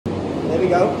There we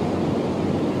go.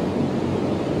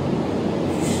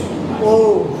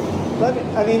 Whoa.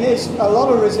 I mean, there's a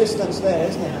lot of resistance there,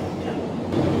 isn't it?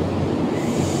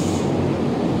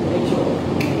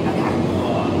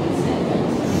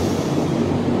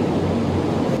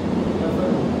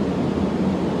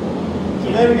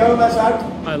 So there we go, that's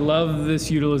out. I love this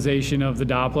utilization of the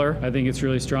Doppler. I think it's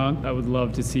really strong. I would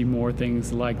love to see more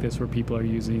things like this where people are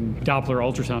using Doppler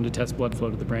ultrasound to test blood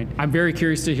flow to the brain. I'm very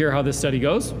curious to hear how this study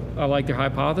goes. I like their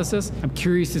hypothesis. I'm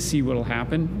curious to see what will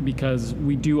happen because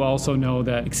we do also know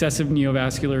that excessive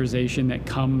neovascularization that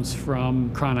comes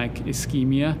from chronic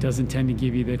ischemia doesn't tend to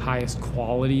give you the highest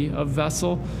quality of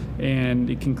vessel, and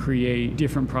it can create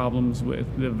different problems with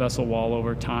the vessel wall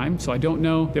over time. So I don't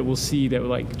know that we'll see that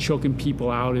like choking people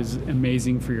out is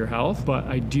amazing for your health, but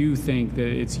I do think that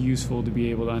it's useful to be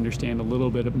able to understand a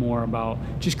little bit more about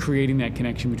just creating that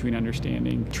connection between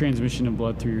understanding transmission of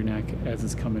blood through your neck as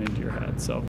it's coming into your head. So